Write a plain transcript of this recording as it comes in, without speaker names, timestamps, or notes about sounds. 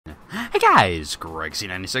Hey guys, Greg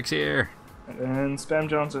C96 here. And Spam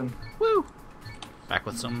Johnson. Woo! Back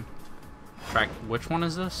with some track. Which one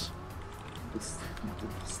is this?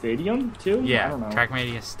 Stadium too? Yeah, I don't know.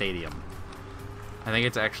 TrackMania Stadium. I think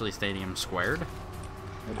it's actually Stadium Squared.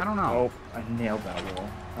 I don't know. Oh, I nailed that wall.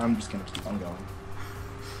 I'm just gonna keep on going.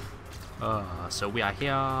 So we are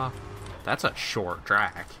here. That's a short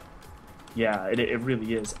track. Yeah, it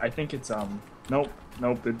really is. I think it's nope,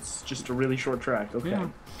 it's just a really short track. Okay. Yeah.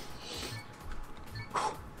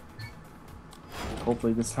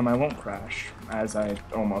 Hopefully this time I won't crash, as I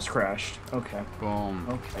almost crashed. Okay. Boom.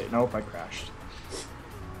 Okay, nope, I crashed.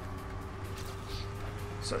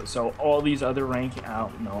 So all these other ranking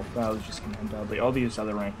no, I was just gonna end up. All these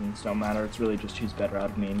other rankings don't matter. It's really just who's better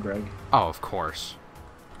out of me and Greg. Oh, of course.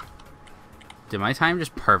 Did my time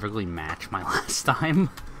just perfectly match my last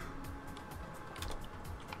time?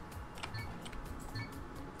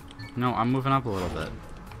 No, I'm moving up a little bit.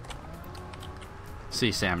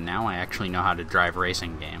 See, Sam, now I actually know how to drive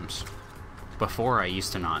racing games. Before, I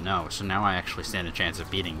used to not know, so now I actually stand a chance of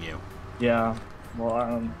beating you. Yeah,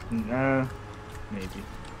 well, maybe.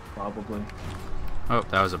 Probably. Oh,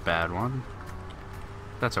 that was a bad one.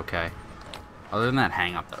 That's okay. Other than that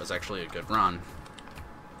hang-up, that was actually a good run.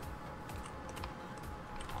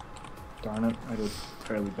 Darn it, I did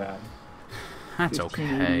fairly bad. That's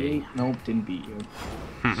okay. Nope, didn't beat you.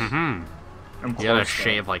 I'm I'm you gotta close,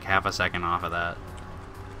 shave like half a second off of that.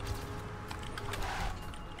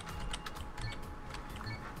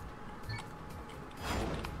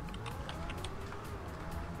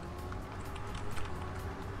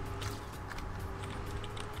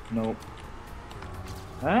 Nope.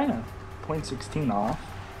 Ah, 0.16 off.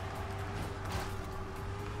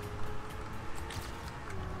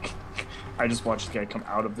 I just watched the guy come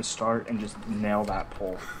out of the start and just nail that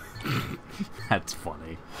pole. That's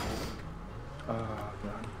funny. Oh,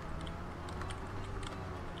 God.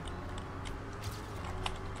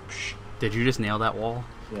 Did you just nail that wall?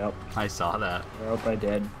 Yep. I saw that. Yep, I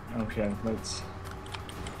did. Okay, let's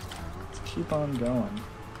keep on going.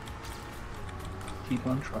 Keep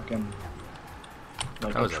on trucking.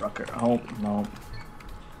 Like a trucker. Oh, no.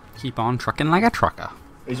 Keep on trucking like a trucker.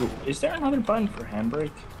 Is there another button for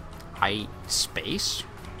handbrake? Space?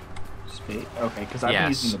 Space? Okay, because I've been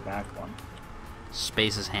using the back one.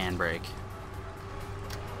 Space is handbrake.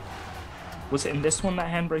 Was it in this one that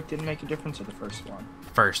handbrake didn't make a difference, or the first one?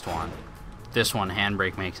 First one. This one,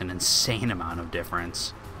 handbrake makes an insane amount of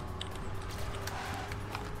difference.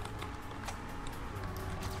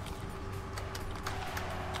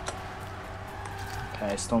 Okay,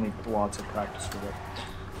 I still need lots of practice with it.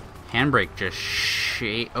 Handbrake just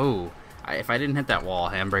if I didn't hit that wall,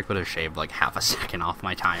 handbrake would have shaved like half a second off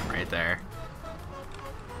my time right there.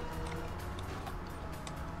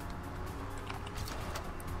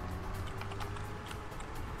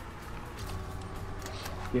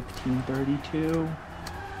 $15.32.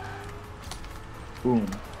 Boom.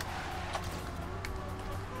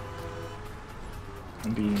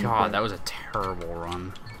 I'm being God, that was a terrible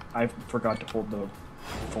run. I forgot to hold the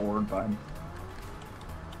forward button.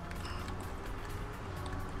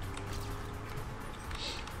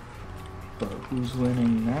 But who's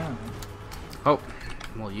winning now? Oh,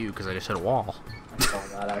 well you, because I just hit a wall. I saw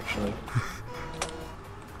that actually.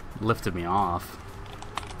 Lifted me off.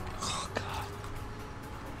 Oh God.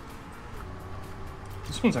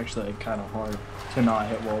 This one's actually like, kind of hard to not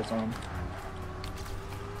hit walls on.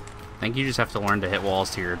 I think you just have to learn to hit walls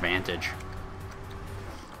to your advantage.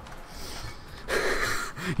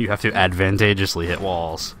 You have to advantageously hit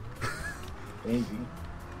walls. Maybe.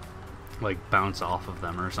 Like bounce off of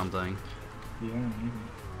them or something. Yeah, maybe.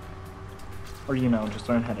 Or, just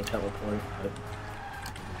learn how to teleport. But...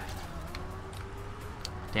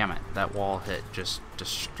 Damn it, that wall hit just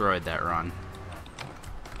destroyed that run.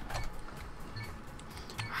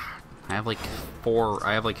 I have like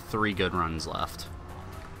 3 good runs left.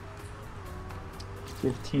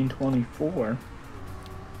 15.24.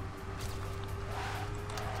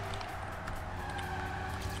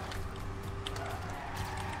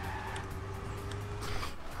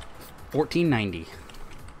 $14.90.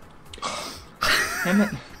 Damn it.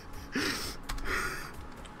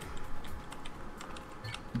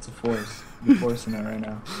 It's a force. You're forcing it right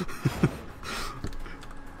now.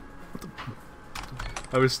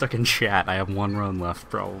 I was stuck in chat. I have 1 run left,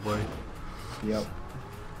 probably. Yep.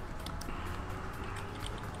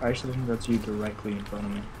 I actually think that's you directly in front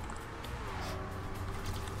of me.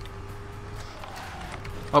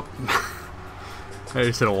 Oh. I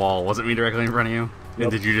just hit a wall. Was it me directly in front of you? Yep.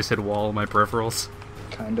 And did you just hit a wall in my peripherals?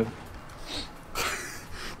 Kind of.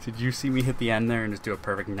 Did you see me hit the end there and just do a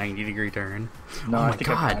perfect 90-degree turn? No, Oh I my think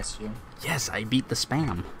God. I passed you. Yes, I beat the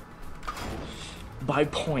spam. By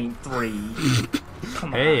 0.3.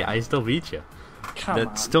 Come on. Hey, I still beat you. Come That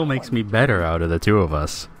on, still makes me 0.3. better out of the two of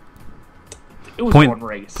us. It was Point- one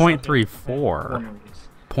race. 0.34. One race.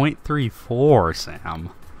 0.34, Sam.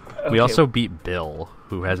 Okay. We also beat Bill,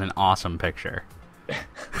 who has an awesome picture.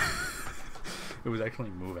 It was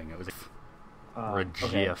actually moving. It was a GIF.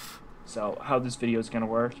 Okay. So how this video is gonna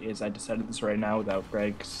work is I decided this right now without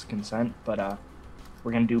Greg's consent, but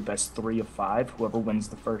we're gonna do best 3 of 5. Whoever wins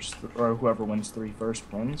the first, or whoever wins 3 first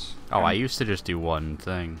wins. Oh, I used to just do one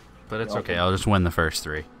thing, but it's Yep. okay. I'll just win the first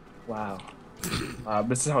 3. Wow.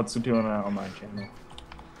 This is how it's doing on my channel.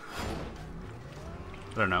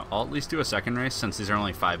 I don't know. I'll at least do a second race since these are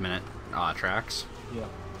only 5-minute tracks. Yeah.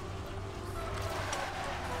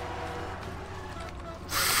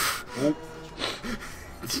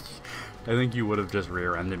 I think you would have just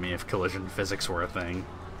rear-ended me if collision physics were a thing.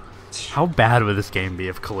 How bad would this game be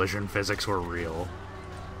if collision physics were real?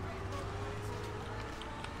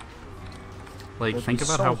 Like, That'd think be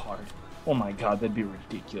about so how hard. Oh my god, that'd be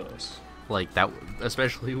ridiculous. like that,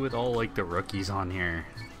 especially with all like the rookies on here,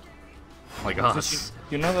 like us.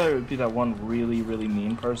 You know there would be that one really, really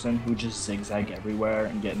mean person who just zigzag everywhere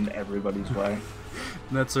and get in everybody's way.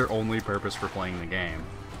 That's their only purpose for playing the game.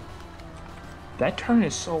 That turn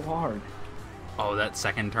is so hard. Oh, that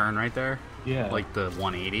second turn right there? Yeah. Like the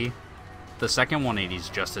 180? The second 180 is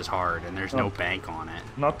just as hard, and there's no bank on it.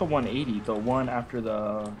 Not the 180, the one after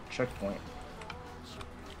the checkpoint.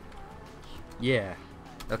 Yeah.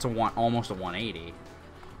 That's almost a 180.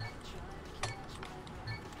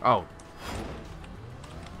 Oh.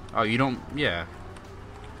 Oh, you don't... Yeah.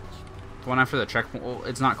 The one after the checkpoint... Well,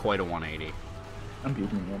 it's not quite a 180. I'm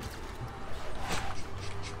beating you.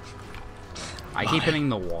 I keep hitting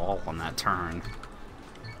the wall on that turn.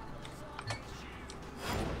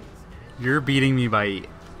 You're beating me by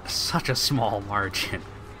such a small margin.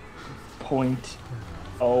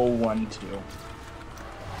 0.012.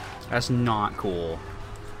 That's not cool.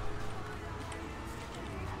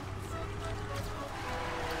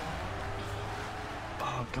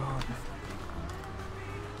 Oh god.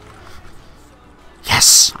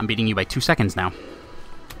 Yes! I'm beating you by 2 seconds now.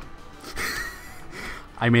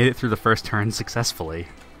 I made it through the first turn successfully.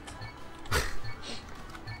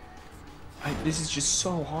 This is just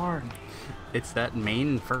so hard. It's that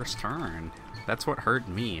main first turn. That's what hurt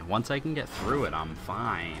me. Once I can get through it, I'm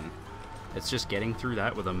fine. It's just getting through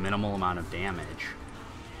that with a minimal amount of damage.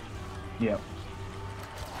 Yep.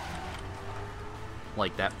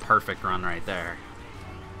 Like that perfect run right there.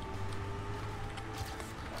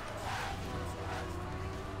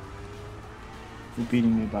 You're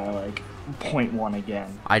beating me by like 0.1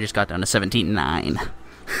 again. I just got down to 17.9.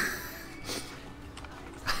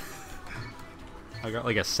 I got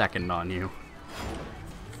like a second on you.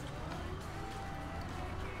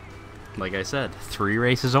 Like I said, 3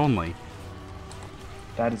 races only.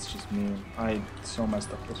 That is just mean. I so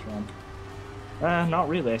messed up this run. Not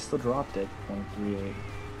really. I still dropped it. 0.38.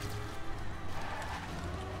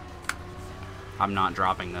 I'm not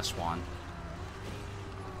dropping this one.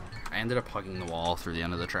 I ended up hugging the wall through the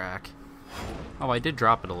end of the track. Oh, I did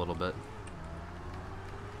drop it a little bit.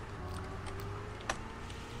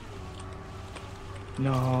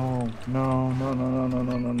 No, no, no, no, no, no,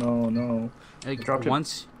 no, no, no. Like, Dropped it.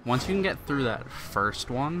 once you can get through that first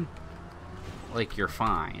one, like, you're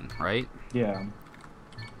fine, right? Yeah.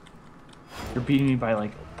 You're beating me by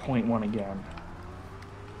like 0.1 again.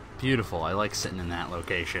 Beautiful. I like sitting in that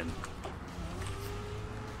location.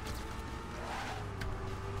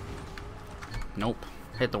 Nope.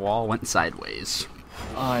 Hit the wall, went sideways.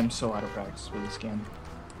 I'm so out of practice with this game.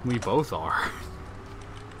 We both are.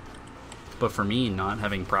 But for me, not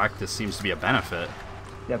having practice seems to be a benefit.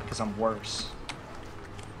 Yeah, because I'm worse.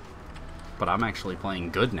 But I'm actually playing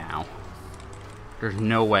good now. There's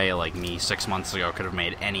no way, like, me 6 months ago could have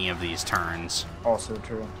made any of these turns. Also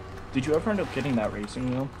true. Did you ever end up getting that racing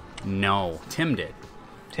wheel? No. Tim did.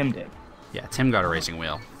 Tim did. Yeah, Tim got a racing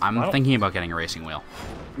wheel. I'm Why don't- thinking about getting a racing wheel.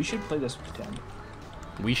 We should play this with Tim.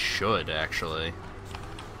 We should, actually.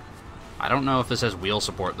 I don't know if this has wheel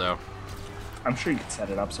support, though. I'm sure you could set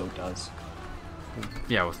it up so it does.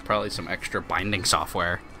 Yeah, with probably some extra binding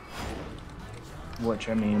software. Which,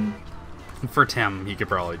 I mean... For Tim, he could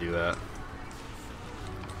probably do that.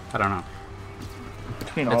 I don't know.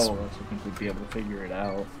 Between all of us, I think we'd be able to figure it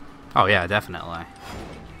out. Oh, yeah, definitely.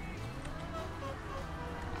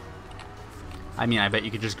 I mean, I bet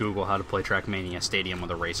you could just Google how to play TrackMania Stadium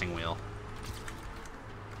with a racing wheel.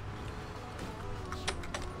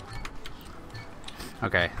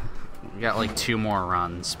 Okay. We got like 2 more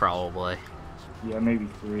runs, probably. Yeah, maybe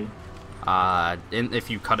 3. If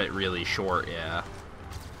you cut it really short, yeah.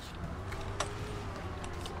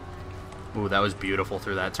 Ooh, that was beautiful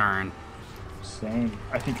through that turn. Same.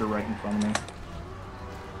 I think you're right in front of me.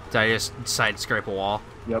 Did I just side scrape a wall?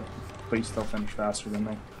 Yep. But you still finished faster than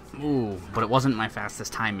me. Ooh, but it wasn't my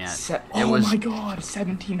fastest time yet. Oh my god,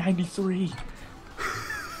 1793.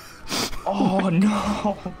 Oh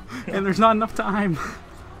no. And there's not enough time.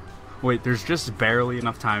 Wait, there's just barely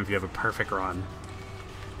enough time if you have a perfect run.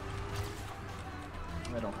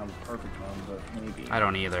 I don't have a perfect run, but maybe. I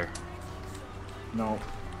don't either. No.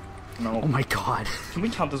 No. Oh my god. Can we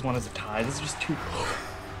count this one as a tie? This is just too...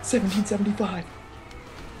 1775.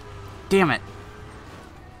 Damn it.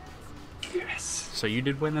 Yes. So you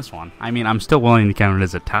did win this one. I mean, I'm still willing to count it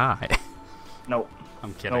as a tie. No.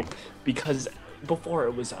 I'm kidding. No, because before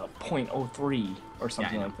it was a .03 or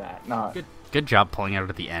something like that. Not... Good job pulling out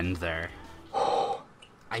at the end there.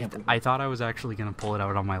 I thought I was actually going to pull it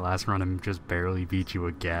out on my last run and just barely beat you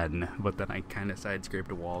again, but then I kind of side-scraped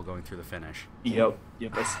a wall going through the finish. Yep,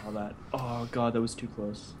 I saw that. Oh god, that was too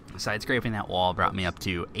close. Side-scraping that wall brought me up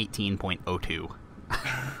to 18.02.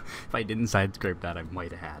 If I didn't side-scrape that, I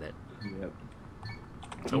might have had it. Yep.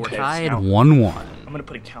 So we're tied 1-1. I'm going to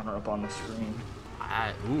put a counter up on the screen.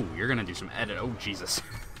 Ooh, you're going to do some edit. Oh, Jesus.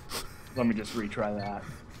 Let me just retry that.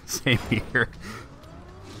 Same here.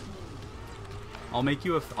 I'll make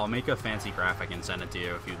a fancy graphic and send it to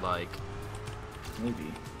you if you'd like.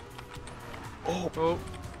 Maybe. Oh.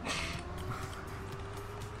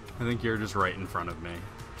 I think you're just right in front of me.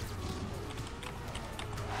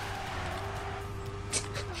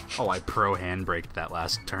 Oh, I pro handbraked that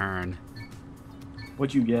last turn.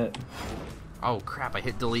 What'd you get? Oh crap, I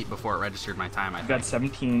hit delete before it registered my time, I think. got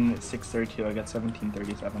 17,632, I got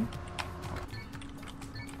 1737.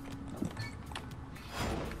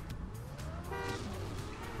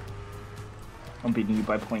 I'm beating you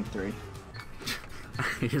by 0.3.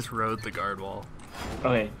 I just rode the guard wall.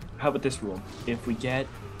 Okay, how about this rule? If we get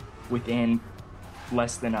within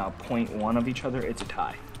less than a 0.1 of each other, it's a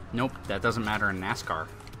tie. Nope, that doesn't matter in NASCAR.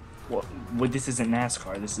 Well, this isn't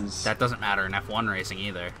NASCAR. This is... That doesn't matter in F1 racing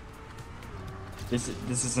either. This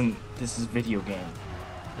is video game.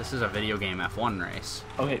 This is a video game F1 race.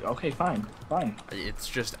 Okay, fine. It's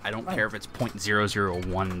just, I don't care if it's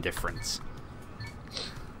 0.001 difference.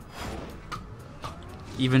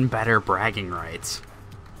 Even better bragging rights.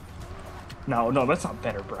 No, that's not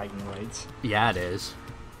better bragging rights. Yeah, it is.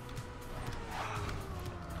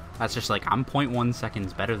 That's just like, I'm 0.1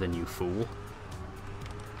 seconds better than you, fool.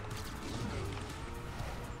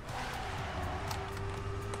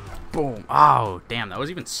 Boom. Oh, damn, that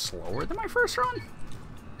was even slower than my first run?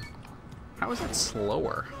 How was that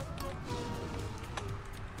slower?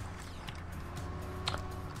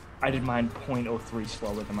 I did mine 0.03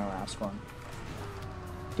 slower than my last one.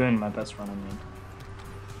 Doing my best run, I mean.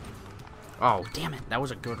 Oh, damn it. That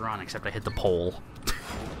was a good run, except I hit the pole.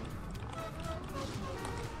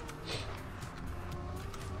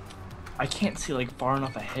 I can't see, like, far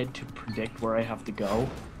enough ahead to predict where I have to go.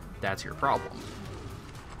 That's your problem.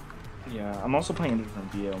 Yeah, I'm also playing a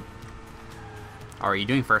different view. Oh, are you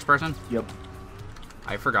doing first person? Yep.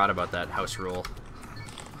 I forgot about that house rule.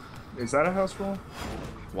 Is that a house rule?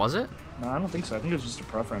 Was it? No, I don't think so. I think it was just a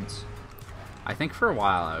preference. I think for a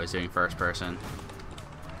while I was doing first person.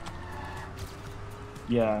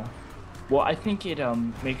 Yeah. Well, I think it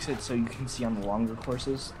makes it so you can see on the longer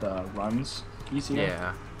courses the runs easier.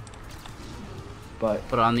 Yeah.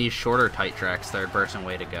 But on these shorter tight tracks, third person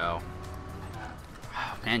way to go.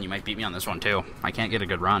 Man, you might beat me on this one too. I can't get a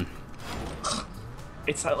good run.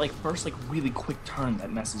 it's that like first like really quick turn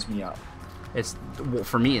that messes me up. Well,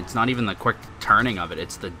 for me, it's not even the quick turning of it;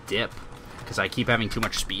 it's the dip, because I keep having too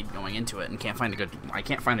much speed going into it and I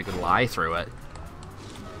can't find a good lie through it.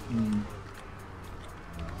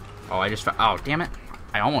 Oh, oh, damn it!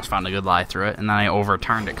 I almost found a good lie through it, and then I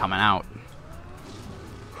overturned it coming out.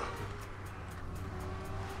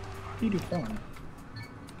 How do you do form?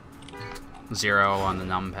 0 on the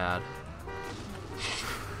numpad.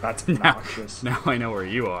 That's obnoxious. Now I know where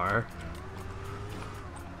you are.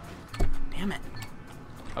 Damn it.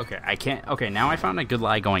 Okay, I can't. Okay, now I found a good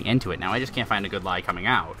lie going into it. Now I just can't find a good lie coming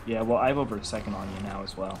out. Yeah, well, I have over a second on you now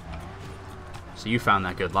as well. So you found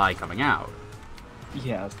that good lie coming out.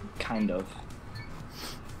 Yeah, kind of.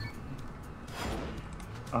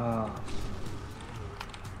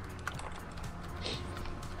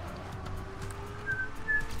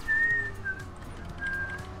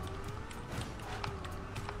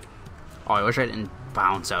 Oh, I wish I didn't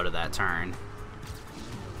bounce out of that turn.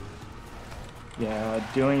 Yeah,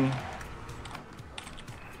 doing...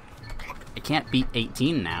 I can't beat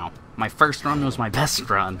 18 now. My first run was my best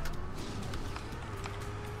run.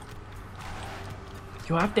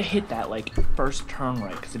 You have to hit that, like, first turn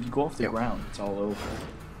right, because if you go off the ground, it's all over.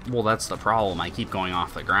 Well, that's the problem. I keep going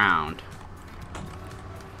off the ground.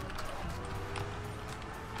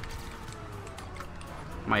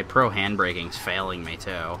 My pro handbraking's failing me,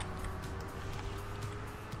 too.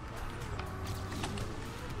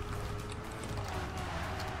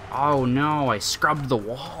 Oh, no, I scrubbed the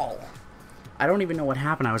wall. I don't even know what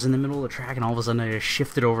happened. I was in the middle of the track, and all of a sudden I just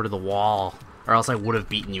shifted over to the wall, or else I would have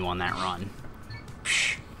beaten you on that run.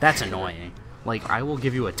 That's annoying. Like, I will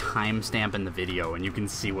give you a timestamp in the video, and you can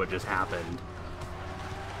see what just happened.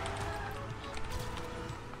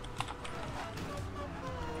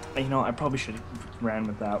 You know, I probably should have ran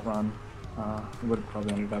with that run. It would have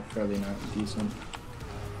probably ended up fairly decent.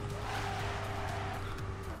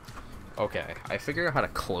 Okay, I figured out how to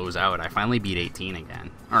close out. I finally beat 18 again.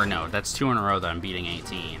 Or no, that's 2 in a row that I'm beating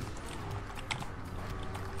 18.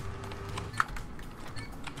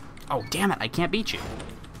 Oh, damn it, I can't beat you.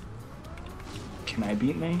 Can I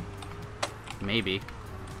beat me? Maybe.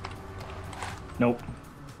 Nope.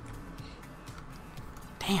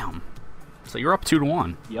 Damn. So you're up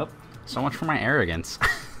 2-1. Yep. So much for my arrogance.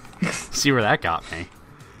 See where that got me.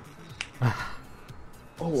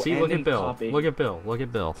 Oh, see, look at Bill. Poppy. Look at Bill. Look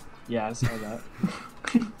at Bill. Yeah, I saw that.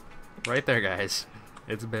 Right there, guys.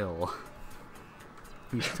 It's Bill.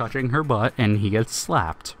 He's touching her butt, and he gets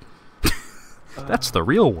slapped. That's the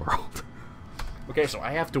real world. Okay, so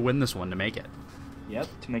I have to win this one to make it. Yep,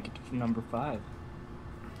 to make it to number 5.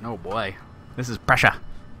 Oh boy. This is pressure.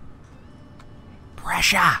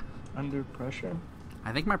 Pressure! Under pressure?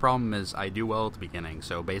 I think my problem is I do well at the beginning,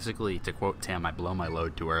 so basically, to quote Tim, I blow my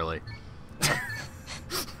load too early.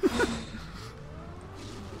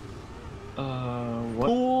 What?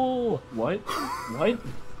 Cool! What? What?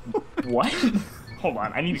 What? Hold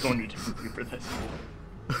on, I need to go into a different view for this.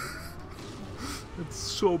 It's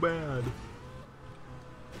so bad.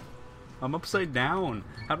 I'm upside down.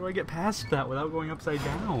 How do I get past that without going upside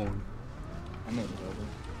down? I made it over.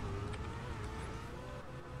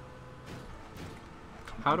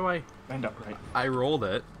 How do I... End up right. I rolled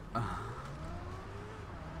it.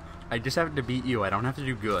 I just have to beat you. I don't have to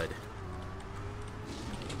do good.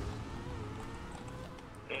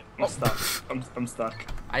 I'm stuck. I'm stuck.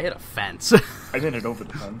 I hit a fence. I made it over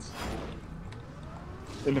the fence.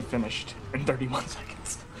 Then it finished in 31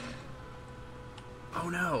 seconds. Oh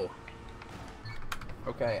no.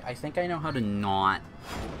 Okay, I think I know how to not...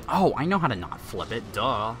 Oh, I know how to not flip it.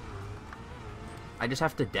 Duh. I just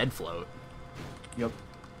have to dead float. Yep.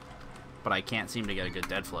 But I can't seem to get a good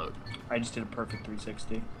dead float. I just did a perfect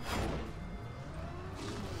 360.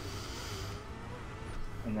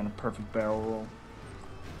 And then a perfect barrel roll.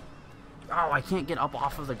 Oh, I can't get up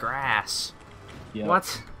off of the grass. Yep.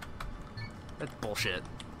 What? That's bullshit.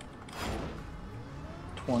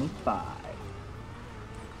 25.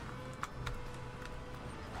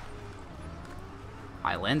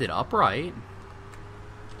 I landed upright.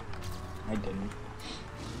 I didn't.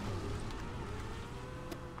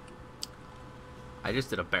 I just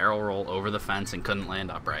did a barrel roll over the fence and couldn't land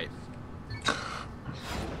upright.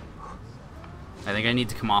 I think I need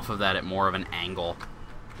to come off of that at more of an angle.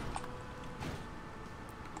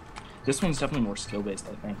 This one's definitely more skill-based,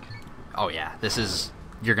 I think. Oh yeah, this is...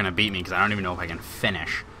 You're gonna beat me because I don't even know if I can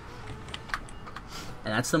finish.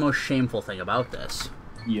 And that's the most shameful thing about this.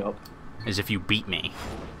 Yup. Is if you beat me.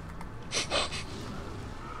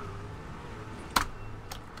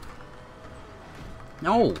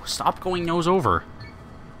 No, stop going nose over.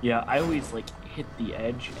 Yeah, I always, like, hit the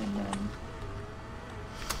edge and then...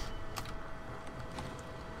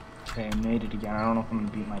 Okay, I made it again. I don't know if I'm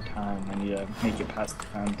gonna beat my time. I need to make it past the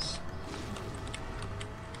fence.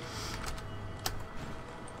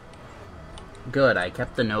 Good, I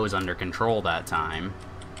kept the nose under control that time.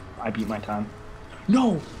 I beat my time.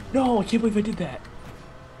 No! No! I can't believe I did that!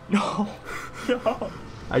 No! No!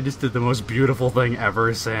 I just did the most beautiful thing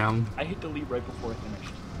ever, Sam. I hit delete right before I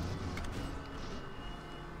finished.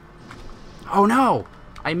 Oh no!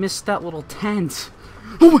 I missed that little tent.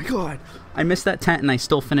 Oh my god! I missed that tent and I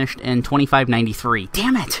still finished in 25.93.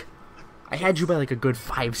 Damn it! I had you by like a good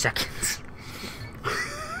 5 seconds.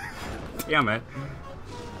 Damn it.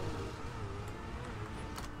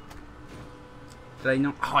 Did I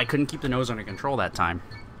know? Oh, I couldn't keep the nose under control that time.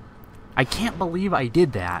 I can't believe I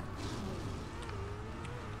did that.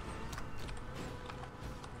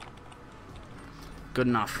 Good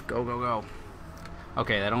enough. Go, go, go.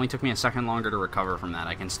 Okay, that only took me a second longer to recover from that.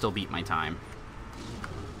 I can still beat my time.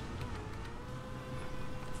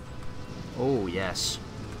 Oh, yes.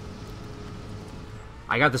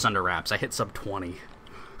 I got this under wraps. I hit sub 20.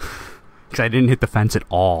 Because I didn't hit the fence at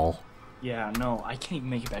all. Yeah, no, I can't even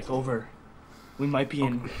make it back over. We might be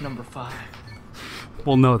in number 5.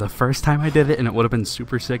 Well, no, the first time I did it, and it would have been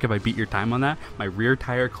super sick if I beat your time on that, my rear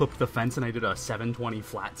tire clipped the fence and I did a 720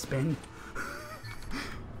 flat spin.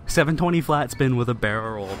 720 flat spin with a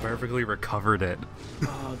barrel roll, perfectly recovered it.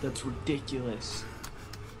 Oh, that's ridiculous.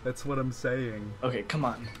 That's what I'm saying. Okay, come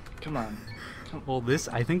on. Well,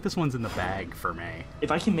 I think this one's in the bag for me. If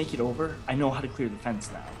I can make it over, I know how to clear the fence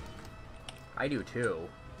now. I do too.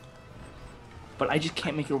 But I just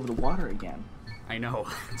can't make it over the water again. I know,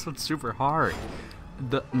 that's what's super hard.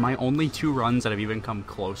 My only 2 runs that have even come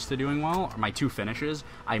close to doing well, or my 2 finishes,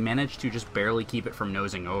 I managed to just barely keep it from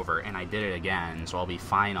nosing over, and I did it again, so I'll be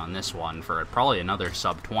fine on this one for probably another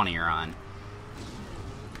sub 20 run.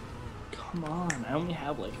 Come on, I only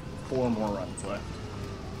have like 4 more runs left.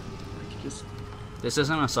 This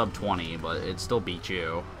isn't a sub 20, but it still beat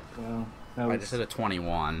you. Well, I just hit a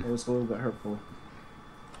 21. It was a little bit hurtful.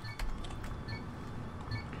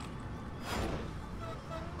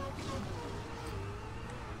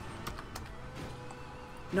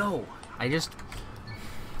 No, the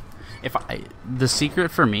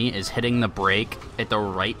secret for me is hitting the brake at the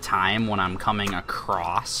right time when I'm coming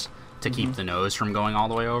across to keep the nose from going all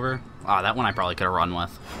the way over. That one I probably could have run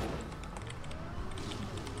with.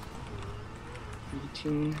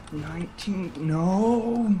 18, 19,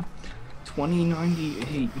 no!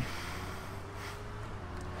 2098.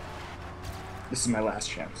 This is my last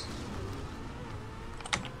chance.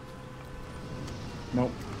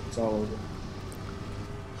 Nope, it's all over.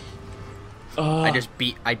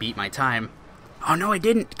 I beat my time. Oh no, I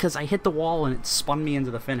didn't, because I hit the wall and it spun me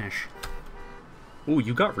into the finish. Ooh,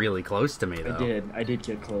 you got really close to me, though. I did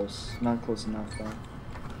get close. Not close enough, though.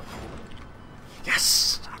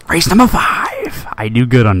 Yes! Race number 5! I do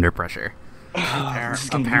good under pressure.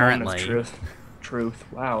 Apparently. Truth.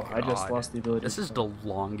 Wow, God. I just lost the ability. This is the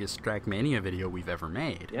longest TrackMania video we've ever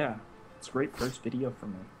made. Yeah, it's a great first video for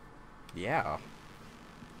me. Yeah.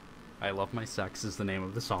 I Love My Sex is the name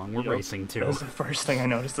of the song we're racing to. That was the first thing I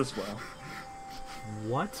noticed as well.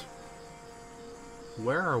 What?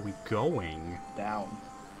 Where are we going? Down.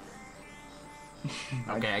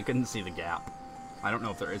 Okay, I couldn't see the gap. I don't know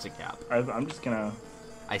if there is a gap. I'm just gonna...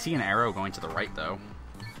 I see an arrow going to the right, though.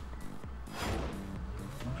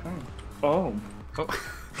 Okay. Oh. Oh.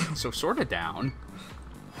 So sort of down.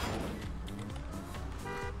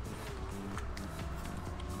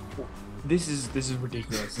 This is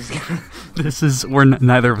ridiculous.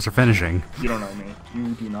 Neither of us are finishing. You don't know me.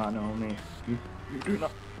 You do not know me. You do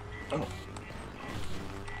not. Oh.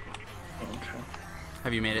 Okay.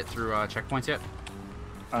 Have you made it through checkpoints yet?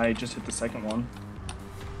 I just hit the second one.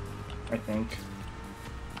 I think.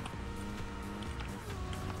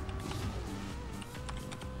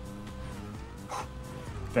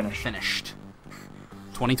 Finished.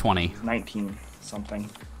 2020. 19 something.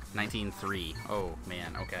 19.3. Oh,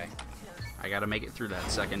 man, okay. I gotta make it through that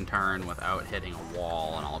second turn without hitting a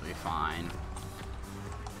wall, and I'll be fine.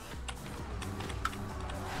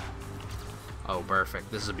 Oh,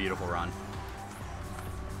 perfect. This is a beautiful run.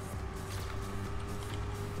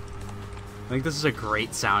 I think this is a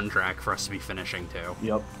great soundtrack for us to be finishing, too.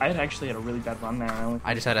 Yep. I had actually had a really bad run there.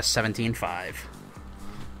 I just had a 17.5.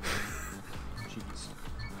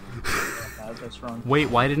 That's wrong. Wait,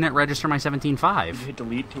 why didn't it register my 17.5? Did you hit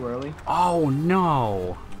delete too early? Oh,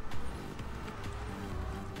 no.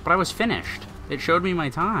 But I was finished. It showed me my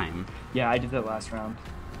time. Yeah, I did that last round.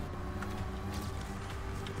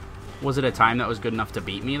 Was it a time that was good enough to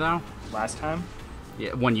beat me, though? Last time?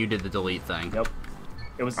 Yeah, when you did the delete thing. Yep.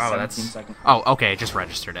 It was 17 seconds. Oh, okay, it just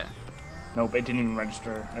registered it. Nope, it didn't even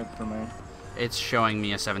register for me. It's showing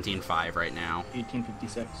me a 17.5 right now.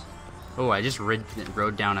 1856. Oh, I just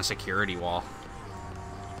rode down a security wall.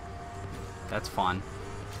 That's fun.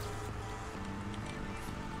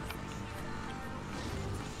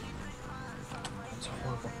 That's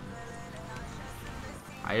horrible.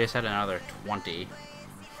 I just had another 20.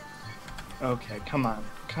 Okay, come on.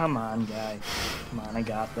 Come on, guy. Come on, I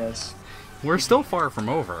got this. We're still far from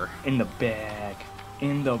over. In the bag.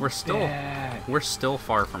 In the bag. We're still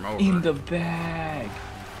far from over. In the bag.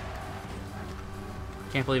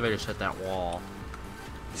 Can't believe I just hit that wall.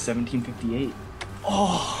 1758.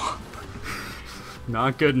 Oh!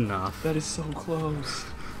 Not good enough. That is so close.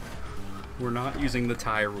 We're not using the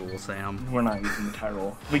tie rule, Sam. We're not using the tie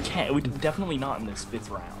rule. We can't. We definitely not in this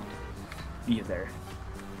 5th round. Either.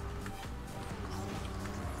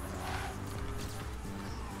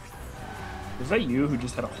 Is that you who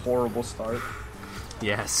just had a horrible start?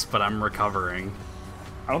 Yes, but I'm recovering.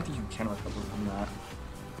 I don't think you can recover from that.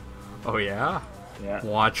 Oh, yeah? Yeah.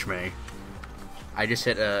 Watch me. I just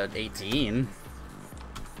hit 18.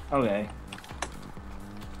 Okay.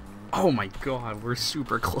 Oh my god, we're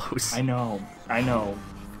super close. I know.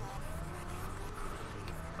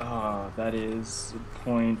 That is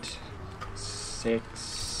 0.68.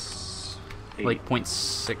 Like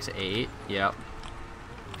 0.68, yep.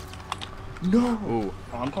 No! Ooh.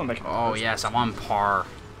 Oh, I'm going back. Oh, yes, I'm on par.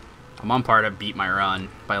 I'm on par to beat my run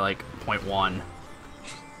by like 0.1.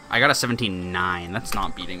 I got a 17.9. That's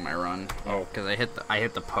not beating my run. Oh, because I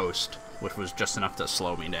hit the post, which was just enough to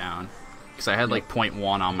slow me down. Because I had like 0.1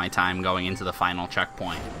 on my time going into the final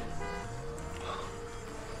checkpoint.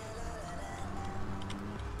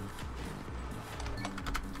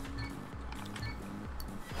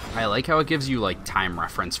 I like how it gives you like time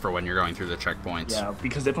reference for when you're going through the checkpoints. Yeah,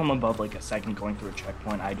 because if I'm above like a second going through a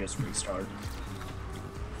checkpoint, I just restart.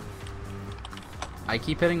 I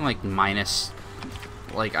keep hitting like minus,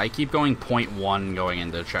 like I keep going 0.1 going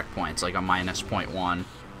into checkpoints, like a minus 0.1.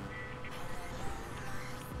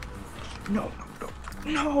 No.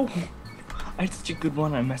 I had such a good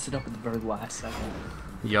one, I messed it up at the very last second.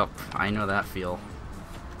 Yup, I know that feel.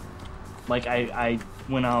 Like, I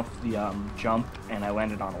went off the jump, and I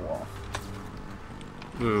landed on a wall.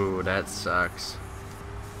 Ooh, that sucks.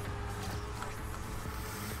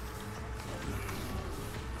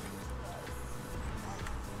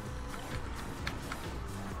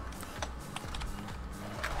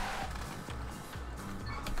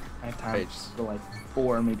 I have time for like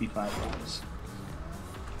 4, maybe 5 rounds.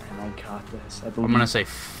 And I got this. I'm gonna say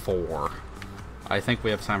 4. I think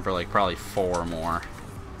we have time for like probably 4 more.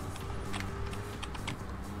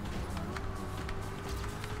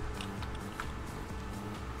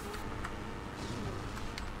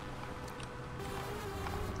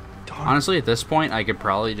 Honestly, at this point, I could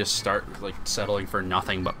probably just start like settling for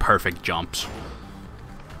nothing but perfect jumps.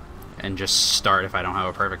 And just start if I don't have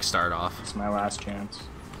a perfect start off. It's my last chance.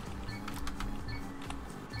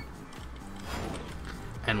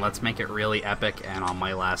 And let's make it really epic, and on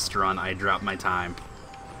my last run, I drop my time.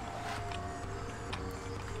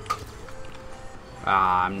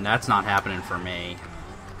 That's not happening for me.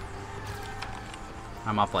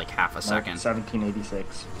 I'm up like half a second.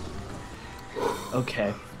 1786.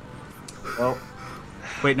 Okay. Well.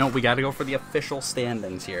 Wait, no, we gotta go for the official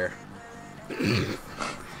standings here.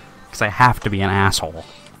 Because I have to be an asshole.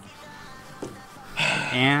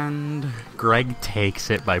 And Greg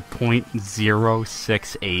takes it by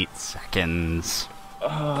 0.068 seconds.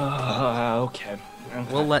 Okay.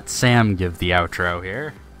 We'll let Sam give the outro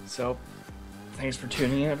here. So, thanks for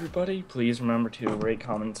tuning in, everybody. Please remember to rate,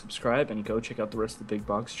 comment, and subscribe, and go check out the rest of the Big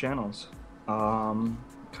Box channels.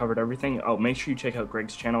 Covered everything. Oh, make sure you check out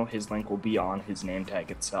Greg's channel. His link will be on his name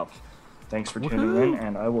tag itself. Thanks for tuning in,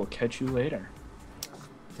 and I will catch you later.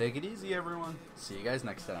 Take it easy, everyone. See you guys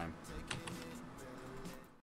next time.